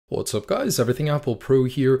What's up guys, Everything Apple Pro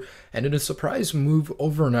here, and in a surprise move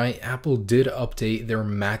overnight, Apple did update their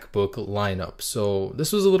MacBook lineup. So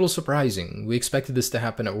this was a little surprising. We expected this to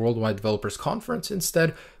happen at Worldwide Developers Conference.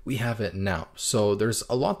 Instead, we have it now. So there's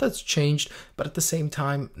a lot that's changed, but at the same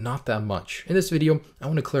time, not that much. In this video, I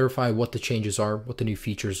want to clarify what the changes are, what the new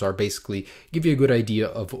features are, basically give you a good idea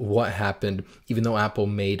of what happened, even though Apple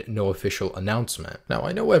made no official announcement. Now,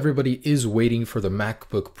 I know everybody is waiting for the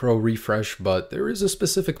MacBook Pro refresh, but there is a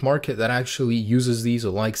specific market that actually uses these or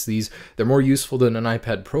likes these. They're more useful than an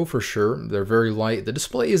iPad Pro for sure. They're very light. The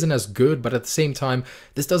display isn't as good, but at the same time,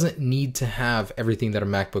 this doesn't need to have everything that a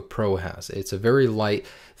MacBook Pro has. It's a very light,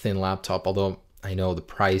 thin laptop, although I know the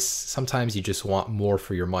price, sometimes you just want more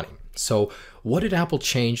for your money. So what did Apple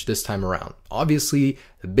change this time around? Obviously,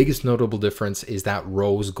 the biggest notable difference is that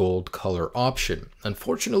rose gold color option.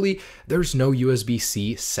 Unfortunately, there's no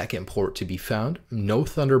USB-C second port to be found, no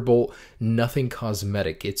Thunderbolt, nothing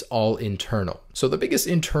cosmetic, it's all internal. So the biggest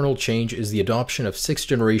internal change is the adoption of 6th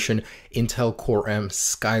generation Intel Core M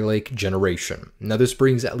Skylake generation. Now this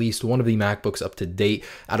brings at least one of the MacBooks up to date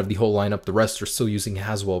out of the whole lineup. The rest are still using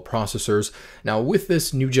Haswell processors. Now with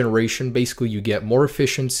this new generation, basically you get more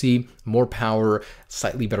efficiency, more power,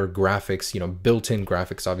 slightly better graphics, built-in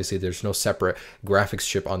graphics. Obviously there's no separate graphics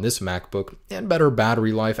chip on this MacBook, and better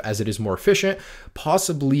battery life as it is more efficient,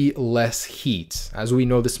 possibly less heat. As we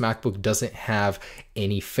know, this MacBook doesn't have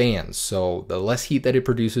any fans, so the less heat that it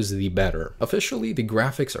produces, the better. Officially, the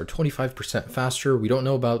graphics are 25% faster. We don't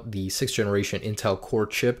know about the 6th generation Intel Core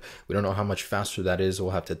chip. We don't know how much faster that is.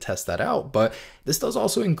 We'll have to test that out, but this does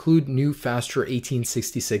also include new faster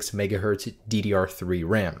 1866 MHz DDR3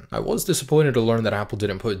 RAM. I was disappointed to learn that Apple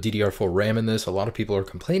didn't put DDR4 RAM in this. A lot of people are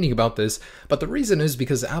complaining about this, but the reason is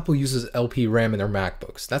because Apple uses LP RAM in their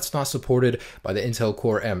MacBooks. That's not supported by the Intel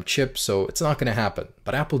Core M chip, so it's not going to happen.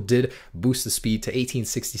 But Apple did boost the speed to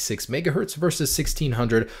 1866 MHz versus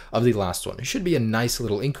 1600 of the last one. It should be a nice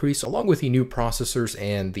little increase. Along with the new processors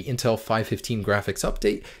and the Intel 515 graphics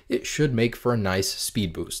update, it should make for a nice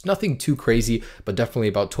speed boost. Nothing too crazy, but definitely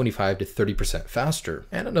about 25 to 30% faster.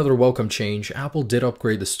 And another welcome change, Apple did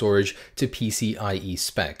upgrade the storage to PCIe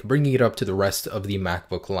spec, bringing it up to the rest of the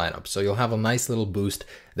MacBook lineup. So you'll have a nice little boost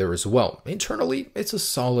there as well. Internally, it's a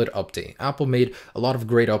solid update. Apple made a lot of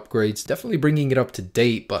great upgrades, definitely bringing it up to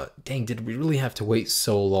date, but dang, did we really have to wait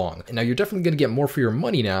so long? And now you're definitely going to get more for your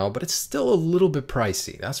money now, but it's still a little bit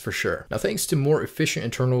pricey, that's for sure. Now, thanks to more efficient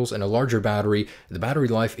internals and a larger battery, the battery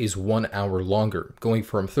life is 1 hour longer, going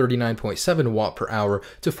from 39.7 watt per hour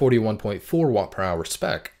to 41.4 watt per hour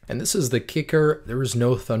spec. And this is the kicker, there is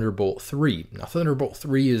no Thunderbolt 3. Now Thunderbolt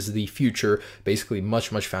 3 is the future, basically much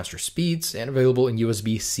faster speeds and available in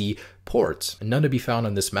USB-C ports. None to be found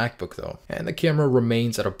on this MacBook though. And the camera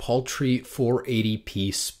remains at a paltry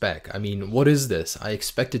 480p spec. I mean, what is this? I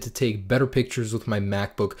expected to take better pictures with my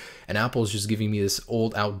MacBook, and Apple's just giving me this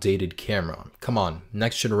old outdated camera. Come on,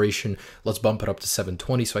 next generation, let's bump it up to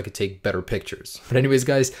 720 so I could take better pictures. But anyways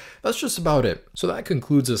guys, that's just about it. So that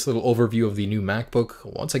concludes this little overview of the new MacBook.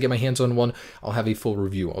 Once I get my hands on one, I'll have a full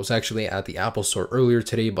review. I was actually at the Apple store earlier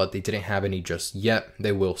today, but they didn't have any just yet.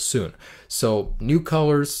 They will soon. So new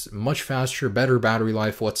colors, much faster, better battery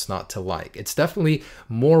life, what's not to like? It's definitely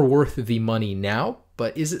more worth the money now,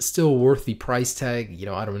 but is it still worth the price tag?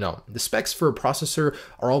 I don't know. The specs for a processor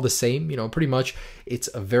are all the same, pretty much. It's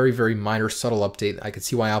a very minor subtle update. I could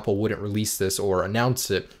see why Apple wouldn't release this or announce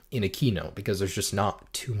it in a keynote, because there's just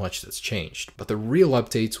not too much that's changed. But the real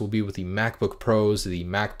updates will be with the MacBook Pros, the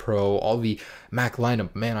Mac Pro, all the Mac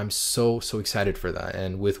lineup. Man, I'm so excited for that.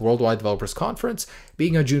 And with Worldwide Developers Conference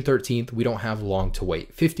being on June 13th, we don't have long to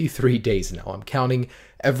wait. 53 days now. I'm counting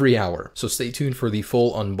every hour. So stay tuned for the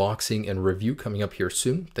full unboxing and review coming up here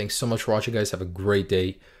soon. Thanks so much for watching, guys. Have a great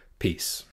day. Peace.